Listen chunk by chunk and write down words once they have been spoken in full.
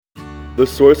The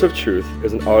Source of Truth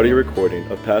is an audio recording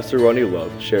of Pastor Ronnie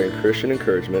Love sharing Christian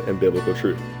encouragement and biblical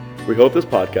truth. We hope this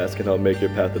podcast can help make your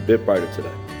path a bit brighter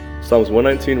today. Psalms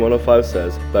 119:105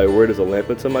 says, "Thy word is a lamp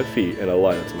unto my feet and a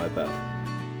light unto my path."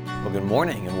 Well, good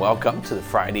morning and welcome to the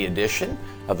Friday edition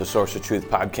of the Source of Truth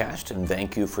podcast, and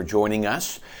thank you for joining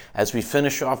us as we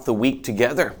finish off the week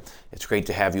together. It's great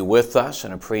to have you with us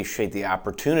and appreciate the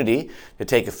opportunity to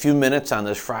take a few minutes on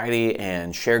this Friday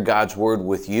and share God's Word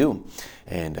with you.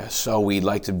 And so we're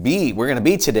going to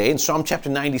be today in Psalm chapter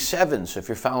 97. So if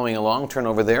you're following along, turn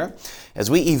over there as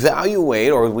we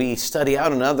evaluate or we study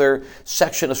out another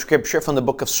section of Scripture from the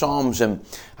book of Psalms. And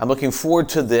I'm looking forward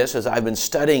to this as I've been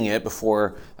studying it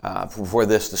before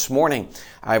this morning.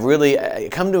 I've really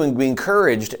come to be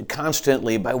encouraged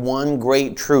constantly by one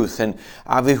great truth. And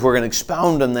obviously we're going to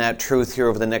expound on that truth here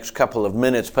over the next couple of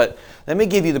minutes. But let me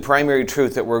give you the primary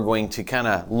truth that we're going to kind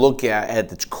of look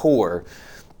at its core.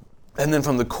 And then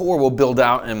from the core, we'll build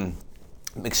out and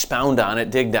expound on it,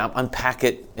 dig down, unpack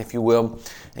it, if you will,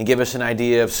 and give us an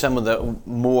idea of some of the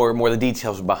more the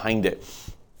details behind it.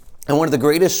 And one of the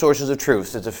greatest sources of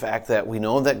truth is the fact that we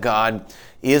know that God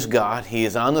is God. He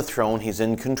is on the throne. He's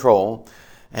in control.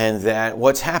 And that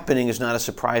what's happening is not a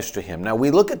surprise to Him. Now, we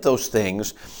look at those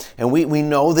things, and we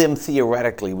know them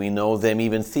theoretically. We know them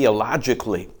even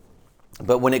theologically.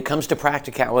 But when it comes to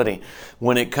practicality,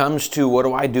 when it comes to what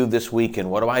do I do this weekend,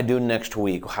 what do I do next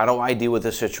week, how do I deal with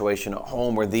this situation at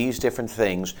home or these different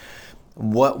things,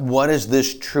 what does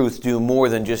this truth do more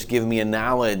than just give me a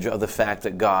knowledge of the fact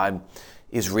that God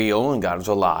is real and God is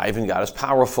alive and God is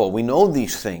powerful? We know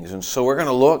these things, and so we're going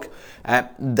to look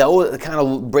at those, kind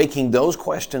of breaking those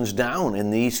questions down in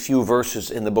these few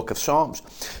verses in the book of Psalms.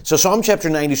 So Psalm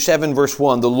chapter 97, verse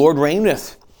 1, "The Lord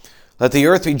reigneth. Let the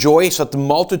earth rejoice, let the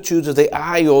multitudes of the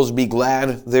isles be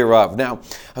glad thereof." Now,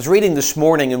 I was reading this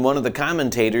morning and one of the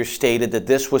commentators stated that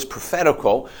this was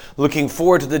prophetical, looking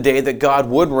forward to the day that God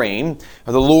would reign,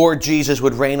 or the Lord Jesus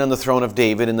would reign on the throne of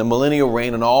David in the millennial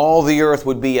reign, and all the earth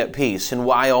would be at peace. And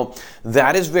while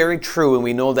that is very true, and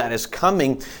we know that is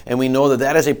coming, and we know that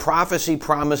that is a prophecy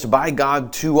promised by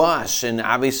God to us, and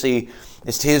obviously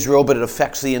it's to Israel, but it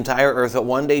affects the entire earth, that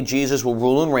one day Jesus will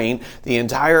rule and reign the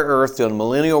entire earth, the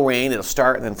millennial reign. It'll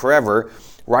start and then forever,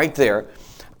 right there.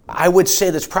 I would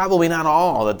say that's probably not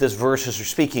all that this verses are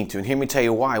speaking to. And hear me tell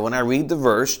you why. When I read the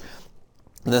verse,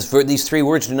 these three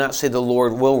words do not say the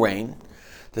Lord will reign.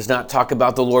 It does not talk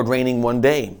about the Lord reigning one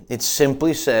day. It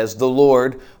simply says the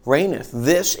Lord reigneth.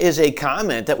 This is a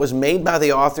comment that was made by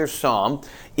the author's psalm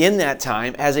in that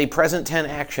time as a present tense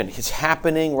action. It's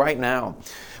happening right now.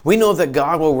 We know that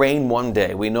God will reign one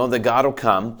day. We know that God will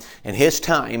come in His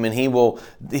time, and He will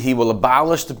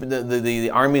abolish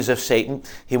the armies of Satan.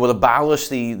 He will abolish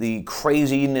the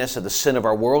craziness of the sin of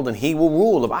our world, and He will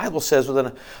rule. The Bible says with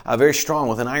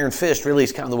an iron fist, really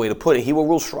is kind of the way to put it. He will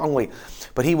rule strongly,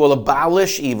 but He will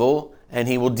abolish evil, and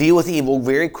He will deal with evil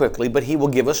very quickly, but He will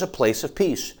give us a place of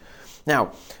peace.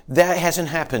 Now, that hasn't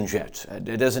happened yet.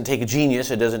 It doesn't take a genius,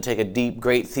 it doesn't take a deep,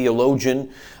 great theologian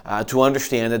to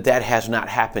understand that has not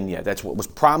happened yet. That's what was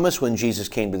promised when Jesus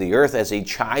came to the earth as a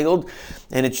child,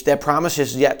 and that promise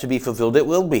is yet to be fulfilled. It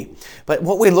will be. But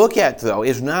what we look at, though,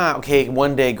 is not, okay,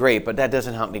 one day, great, but that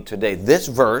doesn't help me today. This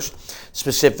verse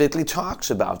specifically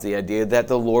talks about the idea that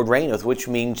the Lord reigneth, which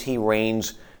means He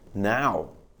reigns now.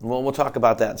 Well, we'll talk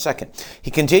about that in a second. He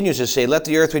continues to say, "Let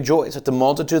the earth rejoice, let the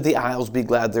multitude of the isles be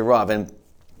glad thereof." And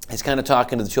he's kind of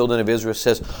talking to the children of Israel.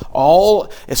 Says,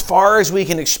 as far as we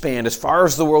can expand, as far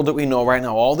as the world that we know right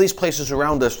now, all these places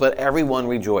around us, let everyone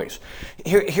rejoice.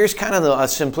 Here's kind of a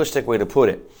simplistic way to put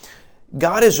it.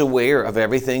 God is aware of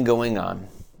everything going on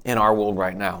in our world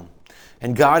right now.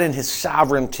 And God in His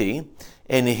sovereignty,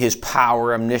 in His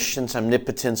power, omniscience,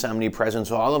 omnipotence,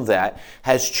 omnipresence, all of that,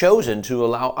 has chosen to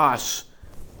allow us,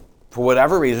 for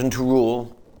whatever reason, to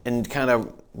rule and kind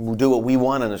of do what we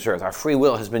want on this earth. Our free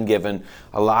will has been given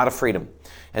a lot of freedom.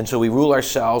 And so we rule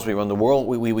ourselves, we run the world,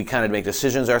 we kind of make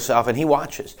decisions ourselves, and He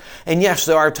watches. And yes,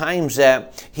 there are times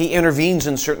that He intervenes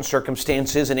in certain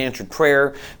circumstances and answered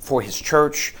prayer for His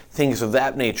church, things of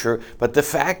that nature. But the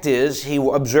fact is, He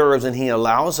observes and He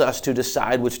allows us to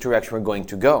decide which direction we're going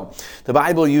to go. The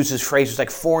Bible uses phrases like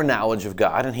foreknowledge of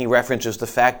God, and He references the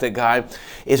fact that God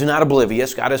is not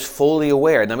oblivious. God is fully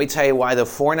aware. And let me tell you why the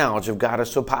foreknowledge of God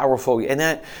is so powerful.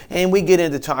 And we get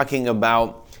into talking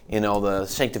about the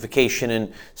sanctification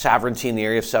and sovereignty in the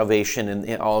area of salvation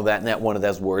and all of that, and that one of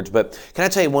those words. But can I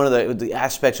tell you one of the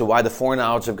aspects of why the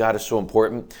foreknowledge of God is so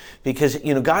important? Because,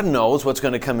 God knows what's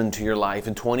going to come into your life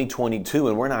in 2022,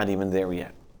 and we're not even there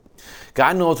yet.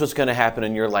 God knows what's going to happen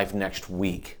in your life next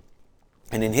week.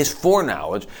 And in his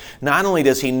foreknowledge, not only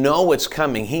does he know what's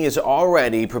coming, he is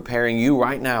already preparing you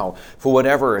right now for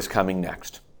whatever is coming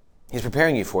next. He's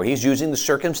preparing you for it. He's using the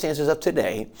circumstances of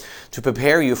today to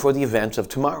prepare you for the events of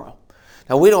tomorrow.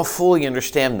 Now, we don't fully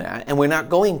understand that, and we're not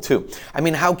going to. I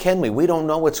mean, how can we? We don't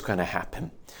know what's going to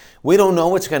happen. We don't know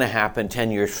what's going to happen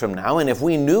 10 years from now, and if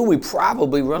we knew, we'd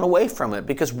probably run away from it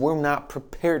because we're not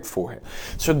prepared for it.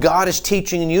 So God is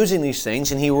teaching and using these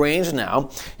things, and he reigns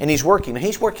now, and he's working.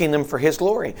 He's working them for his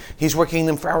glory. He's working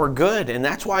them for our good, and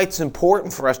that's why it's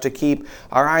important for us to keep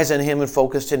our eyes on him and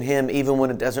focused on him even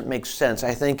when it doesn't make sense.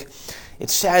 I think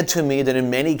it's sad to me that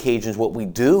in many occasions what we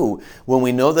do when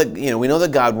we know that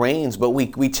God reigns, but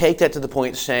we take that to the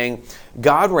point saying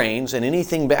God reigns and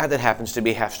anything bad that happens to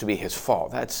be has to be his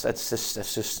fault. That's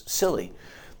just silly.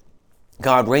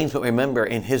 God reigns, but remember,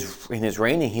 in his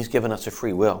reigning, he's given us a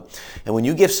free will. And when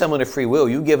you give someone a free will,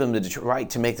 you give them the right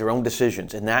to make their own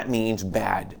decisions, and that means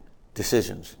bad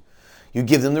decisions. You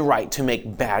give them the right to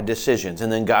make bad decisions. And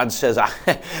then God says,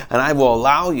 and I will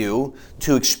allow you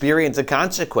to experience the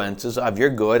consequences of your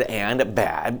good and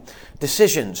bad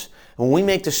decisions. When we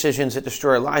make decisions that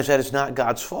destroy our lives, that is not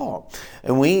God's fault.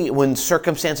 And when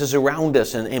circumstances around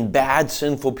us and bad,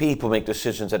 sinful people make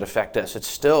decisions that affect us, it's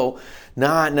still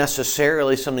not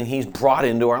necessarily something he's brought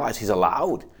into our lives. He's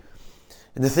allowed.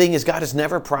 And the thing is, God has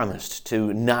never promised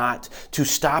to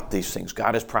stop these things.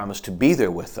 God has promised to be there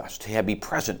with us, to be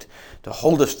present, to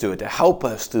hold us through it, to help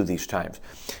us through these times.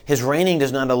 His reigning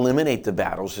does not eliminate the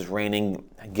battles. His reigning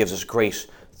gives us grace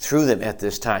through them at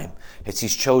this time. It's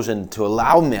he's chosen to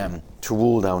allow them to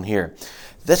rule down here.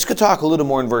 Let's go talk a little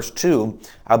more in verse 2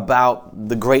 about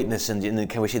the greatness and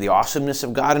can we see the awesomeness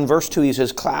of God? In verse 2 he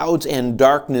says, clouds and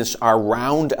darkness are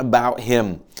round about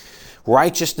him.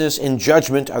 Righteousness and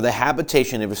judgment are the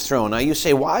habitation of his throne. Now you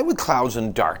say, why would clouds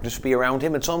and darkness be around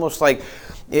him? It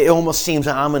almost seems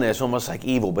ominous, almost like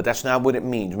evil, but that's not what it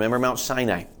means. Remember Mount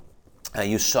Sinai?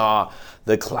 You saw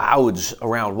the clouds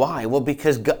around. Why? Well,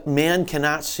 because man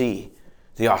cannot see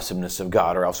the awesomeness of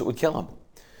God or else it would kill him.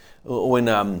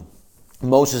 When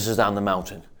Moses is on the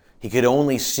mountain, he could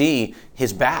only see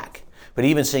his back. But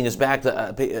even seeing his back,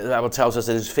 the Bible tells us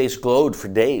that his face glowed for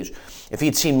days. If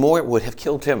he'd seen more, it would have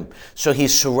killed him. So he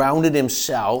surrounded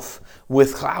himself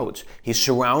with clouds. He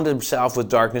surrounded himself with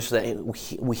darkness that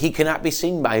he cannot be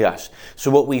seen by us.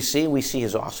 So what we see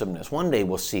his awesomeness. One day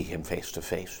we'll see him face to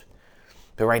face.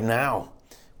 But right now,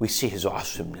 we see his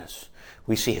awesomeness.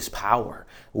 We see his power.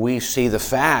 We see the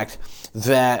fact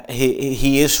that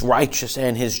he is righteous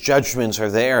and his judgments are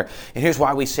there. And here's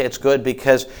why we say it's good,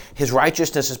 because his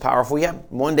righteousness is powerful. Yeah,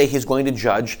 one day he's going to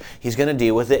judge. He's going to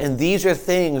deal with it. And these are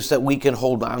things that we can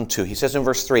hold on to. He says in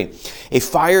verse 3, a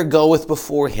fire goeth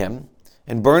before him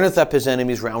and burneth up his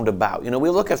enemies round about. We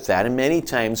look at that, and many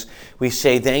times we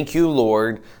say, thank you,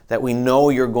 Lord, that we know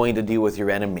you're going to deal with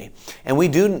your enemy. And we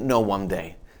do know one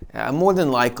day. More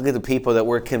than likely, the people that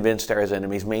we're convinced are his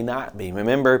enemies may not be.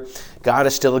 Remember, God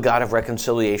is still a God of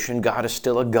reconciliation. God is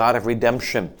still a God of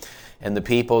redemption. And the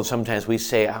people, sometimes we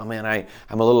say, oh man,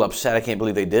 I'm a little upset. I can't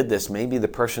believe they did this. Maybe the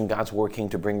person God's working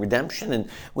to bring redemption, and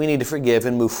we need to forgive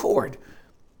and move forward.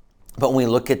 But when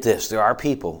we look at this, there are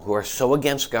people who are so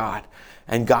against God,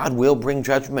 and God will bring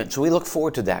judgment. So we look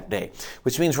forward to that day,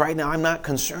 which means right now I'm not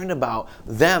concerned about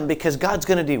them because God's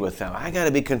going to deal with them. I got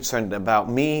to be concerned about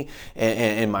me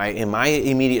and my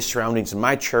immediate surroundings, in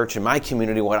my church, in my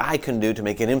community, what I can do to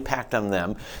make an impact on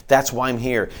them. That's why I'm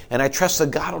here. And I trust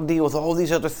that God will deal with all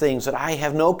these other things that I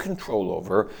have no control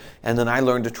over, and then I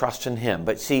learn to trust in him.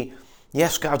 But see,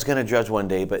 yes, God's going to judge one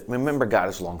day, but remember, God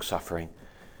is long-suffering.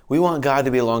 We want God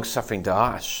to be long-suffering to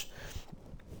us.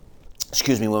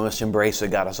 We must embrace that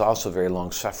God is also very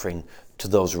long-suffering to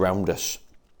those around us.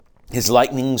 His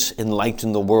lightnings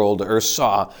enlightened the world. The earth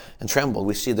saw and trembled.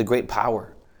 We see the great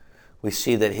power. We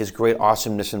see that his great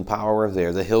awesomeness and power are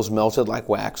there. The hills melted like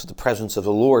wax at the presence of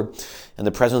the Lord, and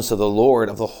the presence of the Lord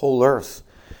of the whole earth.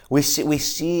 We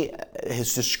see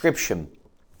his description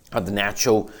of the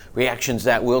natural reactions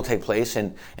that will take place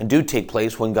and do take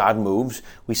place when God moves.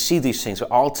 We see these things.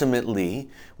 Ultimately,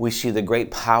 we see the great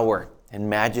power and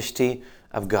majesty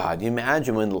of God. You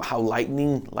imagine how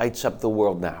lightning lights up the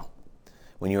world now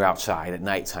when you're outside at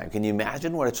nighttime. Can you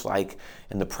imagine what it's like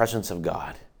in the presence of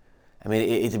God? I mean,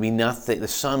 it'd be nothing. The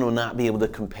sun will not be able to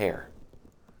compare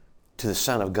to the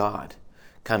Son of God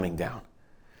coming down.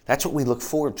 That's what we look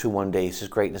forward to one day, is his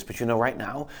greatness. But right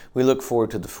now, we look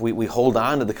forward to we hold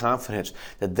on to the confidence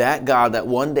that God, that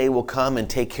one day will come and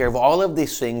take care of all of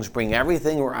these things, bring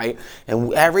everything right,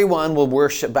 and everyone will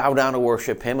bow down and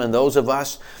worship him. And those of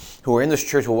us who are in this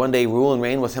church will one day rule and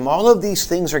reign with him. All of these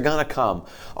things are going to come.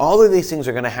 All of these things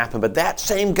are going to happen. But that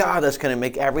same God that's going to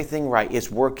make everything right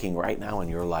is working right now in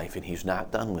your life, and he's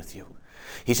not done with you.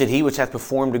 He said, he which hath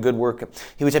performed a good work,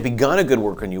 he which hath begun a good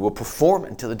work in you will perform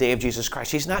it until the day of Jesus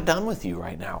Christ. He's not done with you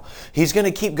right now. He's going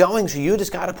to keep going, so you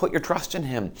just got to put your trust in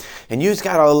him. And you just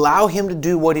got to allow him to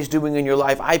do what he's doing in your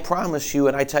life. I promise you,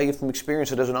 and I tell you from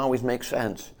experience, it doesn't always make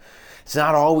sense. It's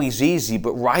not always easy,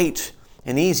 but right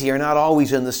and easy are not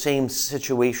always in the same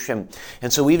situation.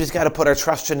 And so we've just got to put our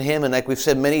trust in him. And like we've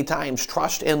said many times,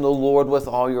 trust in the Lord with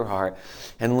all your heart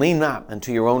and lean not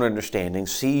unto your own understanding.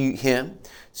 See him,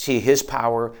 see his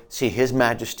power, see his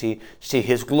majesty, see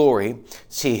his glory,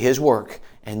 see his work,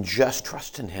 and just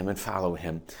trust in him and follow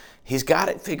him. He's got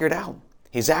it figured out.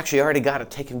 He's actually already got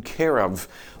it taken care of.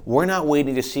 We're not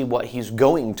waiting to see what he's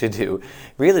going to do.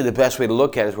 Really, the best way to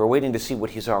look at it is we're waiting to see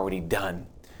what he's already done.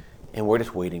 And we're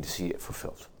just waiting to see it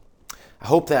fulfilled. I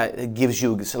hope that it gives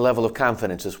you a level of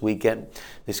confidence this weekend,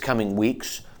 these coming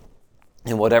weeks,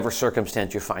 in whatever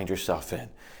circumstance you find yourself in.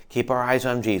 Keep our eyes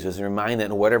on Jesus and remind that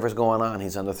in whatever's going on,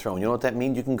 he's on the throne. You know what that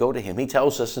means? You can go to him. He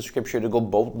tells us in Scripture to go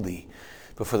boldly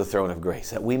before the throne of grace,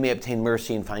 that we may obtain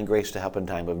mercy and find grace to help in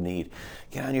time of need.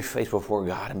 Get on your face before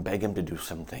God and beg him to do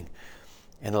something.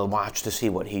 And watch to see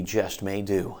what he just may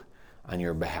do on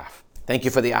your behalf. Thank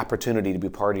you for the opportunity to be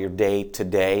part of your day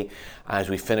today as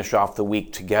we finish off the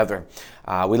week together.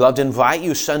 We'd love to invite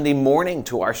you Sunday morning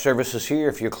to our services here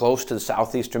if you're close to the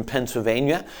southeastern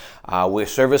Pennsylvania.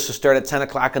 Services start at 10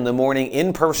 o'clock in the morning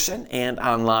in person and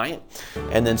online.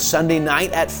 And then Sunday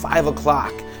night at 5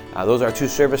 o'clock. Those are our two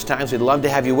service times. We'd love to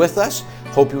have you with us.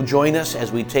 Hope you'll join us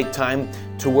as we take time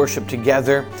to worship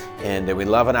together. And we'd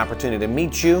love an opportunity to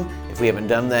meet you. If we haven't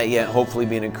done that yet, hopefully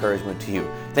be an encouragement to you.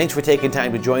 Thanks for taking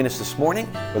time to join us this morning.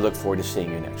 We look forward to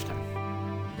seeing you next time.